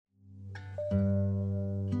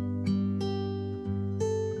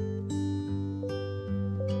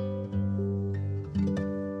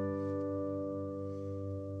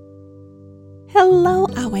Hello,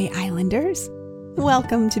 Aue Islanders.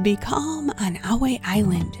 Welcome to Be Calm on Aue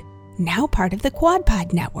Island, now part of the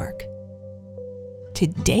QuadPod Network.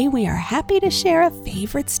 Today we are happy to share a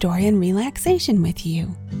favorite story on relaxation with you.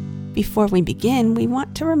 Before we begin, we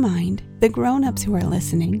want to remind the grown-ups who are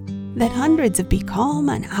listening that hundreds of Be Calm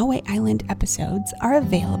on Aue Island episodes are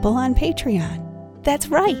available on Patreon. That's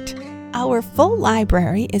right, our full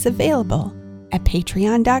library is available at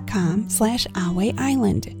patreon.com/Aue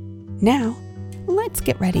Island. Now, let's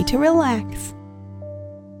get ready to relax.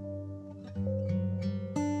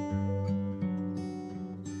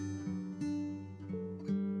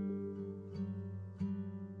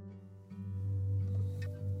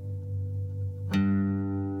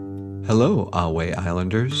 Hello, Aue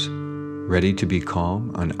Islanders. Ready to be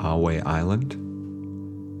calm on Aue Island?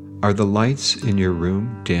 Are the lights in your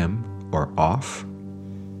room dim or off?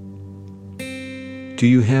 Do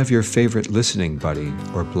you have your favorite listening buddy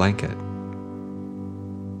or blanket?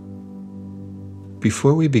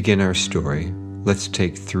 Before we begin our story, let's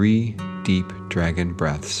take 3 deep dragon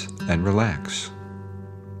breaths and relax.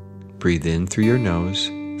 Breathe in through your nose,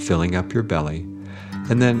 filling up your belly,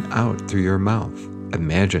 and then out through your mouth,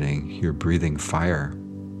 imagining you're breathing fire.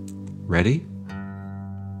 Ready?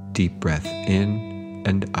 Deep breath in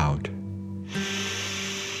and out.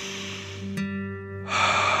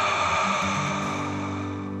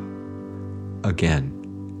 Again,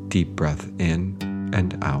 deep breath in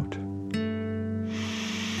and out.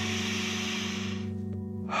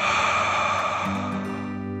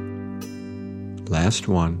 Last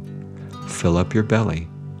one, fill up your belly,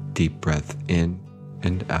 deep breath in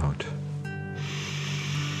and out.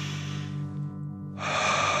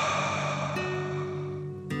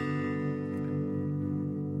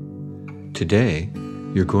 Today,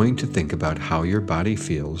 you're going to think about how your body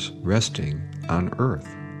feels resting on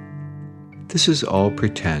Earth. This is all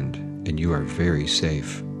pretend, and you are very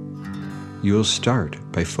safe. You'll start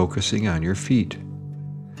by focusing on your feet.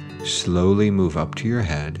 Slowly move up to your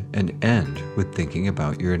head and end with thinking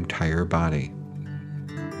about your entire body.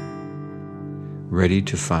 Ready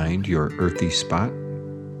to find your earthy spot?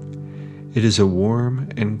 It is a warm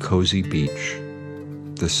and cozy beach.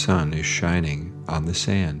 The sun is shining on the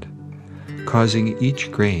sand, causing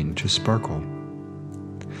each grain to sparkle.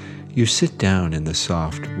 You sit down in the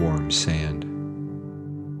soft, warm sand.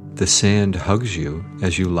 The sand hugs you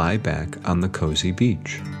as you lie back on the cozy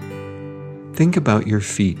beach. Think about your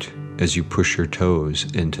feet as you push your toes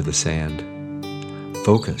into the sand.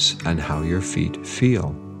 Focus on how your feet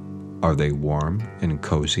feel. Are they warm and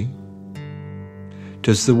cozy?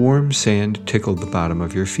 Does the warm sand tickle the bottom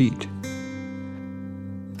of your feet?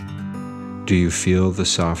 Do you feel the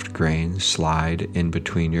soft grain slide in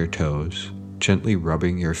between your toes, gently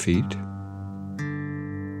rubbing your feet?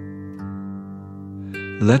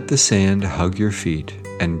 Let the sand hug your feet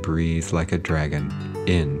and breathe like a dragon,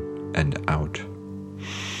 in and out.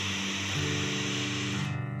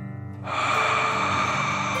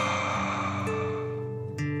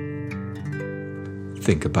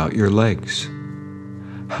 Think about your legs.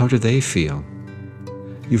 How do they feel?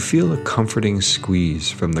 You feel a comforting squeeze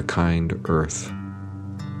from the kind earth.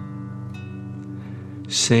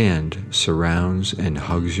 Sand surrounds and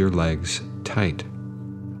hugs your legs tight.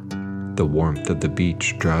 The warmth of the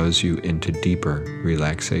beach draws you into deeper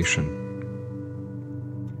relaxation.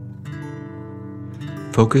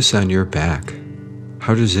 Focus on your back.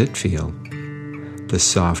 How does it feel? The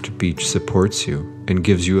soft beach supports you and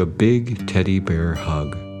gives you a big teddy bear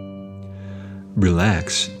hug.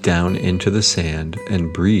 Relax down into the sand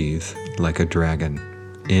and breathe like a dragon,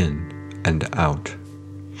 in and out.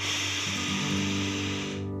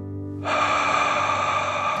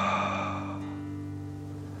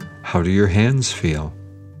 How do your hands feel?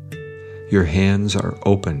 Your hands are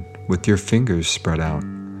open with your fingers spread out,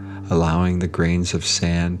 allowing the grains of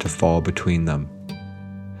sand to fall between them.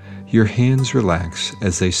 Your hands relax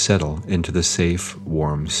as they settle into the safe,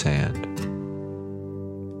 warm sand.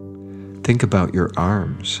 Think about your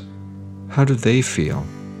arms. How do they feel?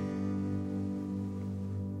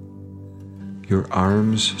 Your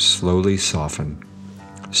arms slowly soften,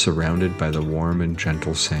 surrounded by the warm and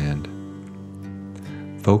gentle sand.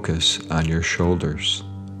 Focus on your shoulders.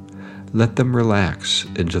 Let them relax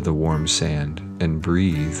into the warm sand and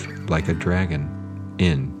breathe like a dragon,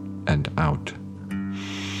 in and out.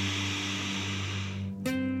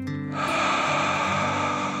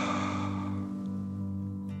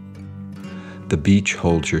 The beach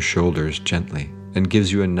holds your shoulders gently and gives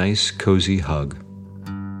you a nice, cozy hug.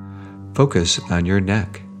 Focus on your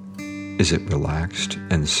neck. Is it relaxed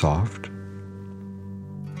and soft?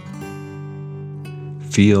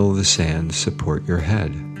 Feel the sand support your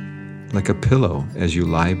head. like a pillow as you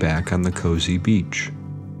lie back on the cozy beach.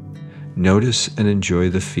 Notice and enjoy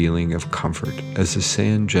the feeling of comfort as the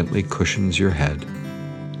sand gently cushions your head,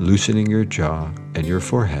 loosening your jaw and your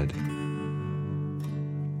forehead.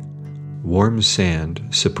 Warm sand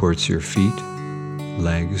supports your feet,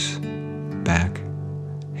 legs, back,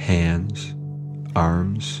 hands,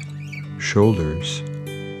 arms, shoulders,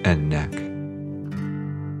 and neck.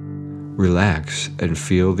 Relax and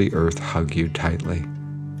feel the earth hug you tightly.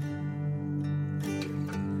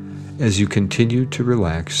 As you continue to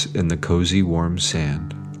relax in the cozy warm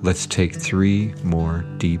sand, let's take 3 more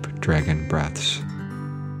deep dragon breaths.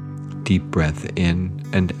 Deep breath in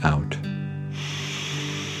and out.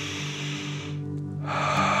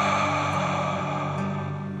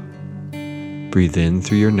 Breathe in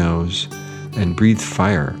through your nose and breathe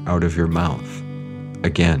fire out of your mouth.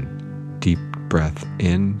 Again, deep breath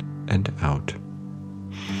in and out.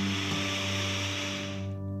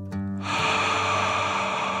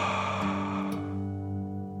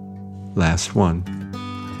 Last one.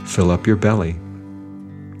 Fill up your belly.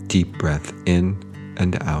 Deep breath in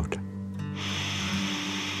and out.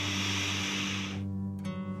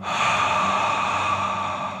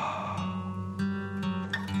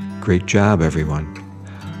 Great job, everyone.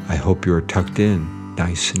 I hope you're tucked in,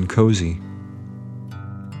 nice and cozy.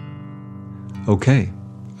 Okay,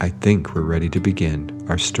 I think we're ready to begin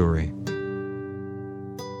our story.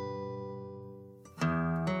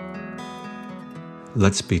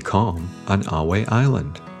 Let's be calm on Ahway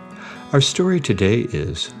Island. Our story today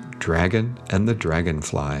is Dragon and the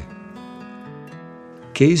Dragonfly.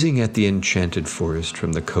 Gazing at the enchanted forest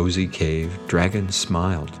from the cozy cave, Dragon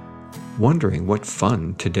smiled, wondering what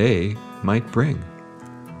fun today might bring.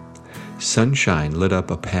 Sunshine lit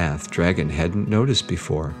up a path Dragon hadn't noticed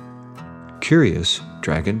before. Curious,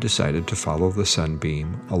 Dragon decided to follow the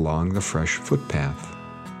sunbeam along the fresh footpath.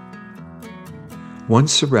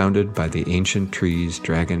 Once surrounded by the ancient trees,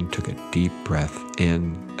 Dragon took a deep breath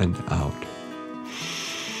in and out.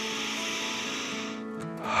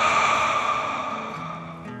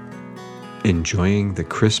 Enjoying the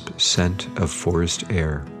crisp scent of forest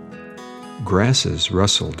air. Grasses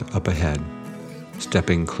rustled up ahead.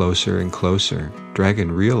 Stepping closer and closer,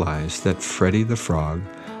 Dragon realized that Freddy the Frog,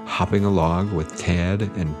 hopping along with Tad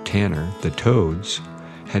and Tanner the toads,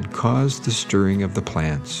 had caused the stirring of the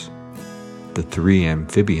plants. The 3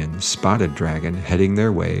 amphibians spotted Dragon heading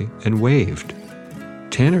their way and waved.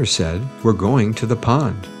 Tanner said, "We're going to the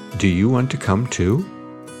pond. Do you want to come too?"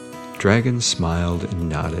 Dragon smiled and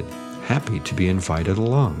nodded, happy to be invited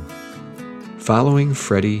along. Following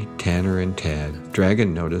Freddy, Tanner, and Tad,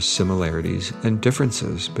 Dragon noticed similarities and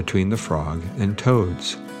differences between the frog and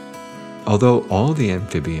toads. Although all the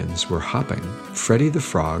amphibians were hopping, Freddy the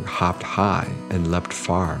Frog hopped high and leapt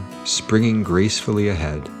far, springing gracefully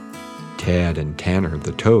ahead. Tad and Tanner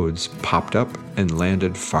the toads popped up and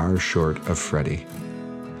landed far short of Freddy.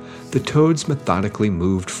 The toads methodically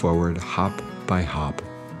moved forward hop by hop.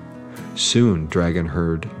 Soon Dragon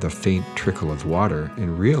heard the faint trickle of water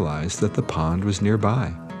and realized that the pond was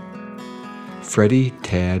nearby. Freddy,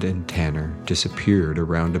 Tad, and Tanner disappeared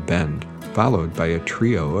around a bend, followed by a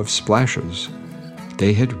trio of splashes.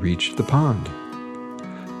 They had reached the pond.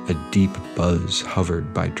 A deep buzz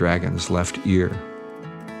hovered by Dragon's left ear.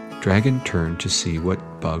 Dragon turned to see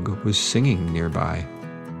what bug was singing nearby.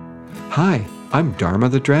 "Hi, I'm Dharma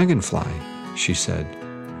the Dragonfly," she said,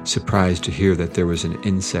 surprised to hear that there was an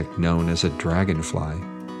insect known as a dragonfly.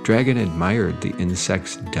 Dragon admired the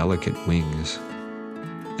insect's delicate wings.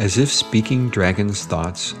 As if speaking Dragon's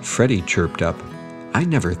thoughts, Freddy chirped up, "I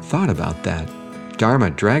never thought about that.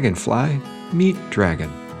 Dharma Dragonfly, meet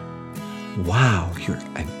Dragon." "Wow, you're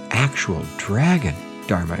an actual dragon,"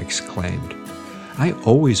 Dharma exclaimed. "I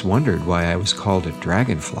always wondered why I was called a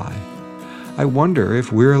dragonfly. I wonder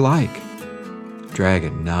if we're alike."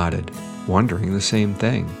 Dragon nodded, wondering the same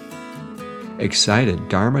thing. Excited,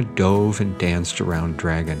 Dharma dove and danced around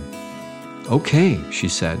Dragon. "Okay," she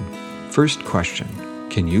said. "First question,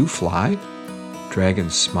 can you fly?" Dragon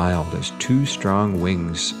smiled as 2 strong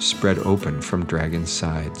wings spread open from Dragon's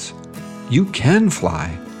sides. "You can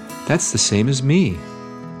fly. That's the same as me,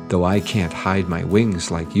 though I can't hide my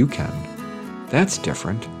wings like you can. That's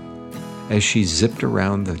different." As she zipped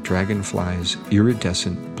around, the dragonfly's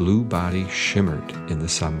iridescent blue body shimmered in the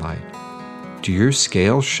sunlight. "Do your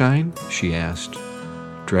scales shine?" she asked.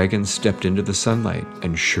 Dragon stepped into the sunlight,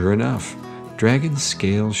 and sure enough, Dragon's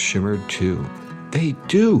scales shimmered too. "They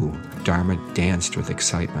do!" Dharma danced with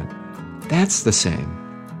excitement. "That's the same.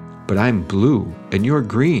 But I'm blue, and you're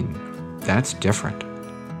green. That's different."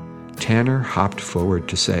 Tanner hopped forward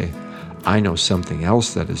to say, "I know something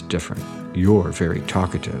else that is different. You're very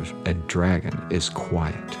talkative, and Dragon is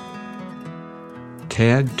quiet."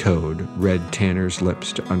 Tad Toad read Tanner's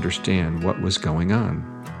lips to understand what was going on.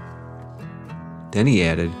 Then he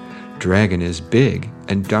added, "Dragon is big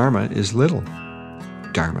and Dharma is little."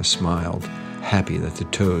 Dharma smiled, happy that the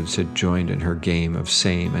toads had joined in her game of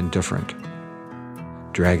same and different.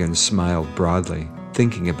 Dragon smiled broadly,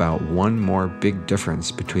 thinking about one more big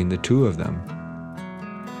difference between the two of them.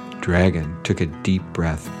 Dragon took a deep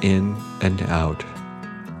breath in and out.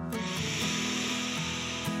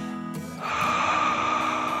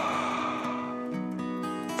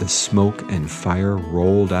 The smoke and fire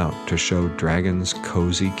rolled out to show Dragon's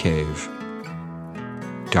cozy cave.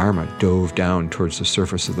 Dharma dove down towards the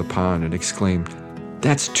surface of the pond and exclaimed,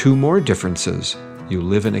 "That's two more differences. You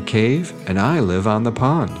live in a cave, and I live on the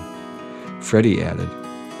pond." Freddy added,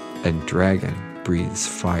 "And Dragon breathes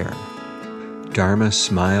fire." Dharma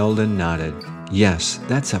smiled and nodded. "Yes,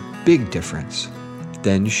 that's a big difference."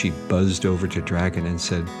 Then she buzzed over to Dragon and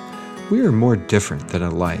said, "We are more different than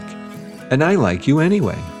alike, and I like you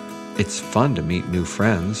anyway. It's fun to meet new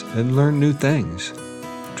friends and learn new things."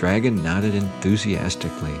 Dragon nodded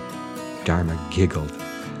enthusiastically. Dharma giggled.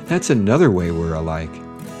 "That's another way we're alike."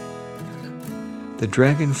 The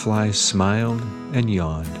dragonfly smiled and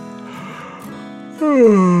yawned.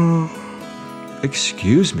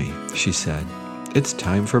 "Excuse me," she said. "It's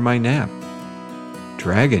time for my nap."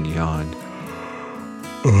 Dragon yawned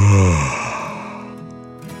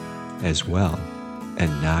as well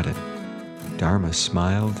and nodded. Dharma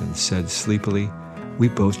smiled and said sleepily, "We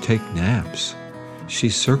both take naps." She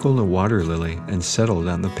circled a water lily and settled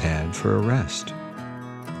on the pad for a rest.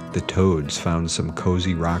 The toads found some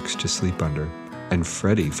cozy rocks to sleep under, and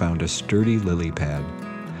Freddy found a sturdy lily pad.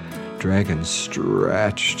 Dragon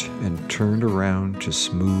stretched and turned around to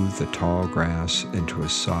smooth the tall grass into a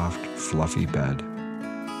soft, fluffy bed.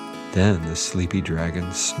 Then the sleepy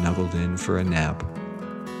dragon snuggled in for a nap.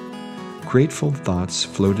 Grateful thoughts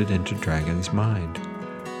floated into Dragon's mind.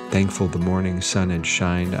 Thankful the morning sun had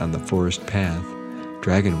shined on the forest path,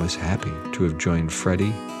 Dragon was happy to have joined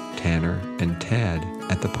Freddy, Tanner, and Tad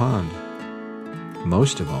at the pond.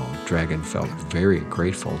 Most of all, Dragon felt very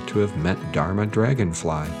grateful to have met Dharma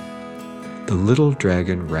Dragonfly. The little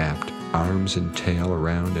dragon wrapped arms and tail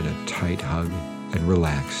around in a tight hug and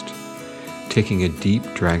relaxed, taking a deep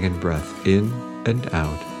dragon breath in and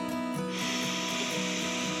out.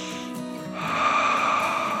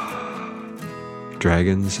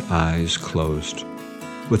 Dragon's eyes closed,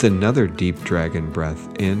 with another deep dragon breath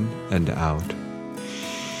in and out.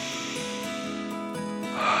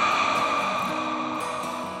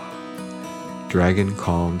 Dragon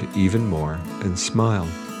calmed even more and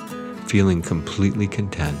smiled, feeling completely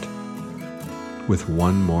content. With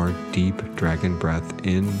one more deep dragon breath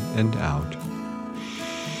in and out.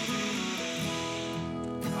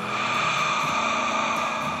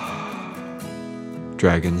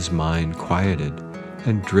 Dragon's mind quieted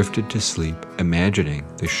and drifted to sleep, imagining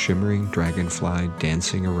the shimmering dragonfly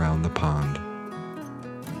dancing around the pond.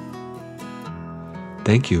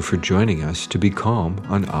 Thank you for joining us to be calm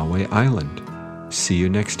on Ahway Island. See you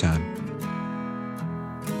next time.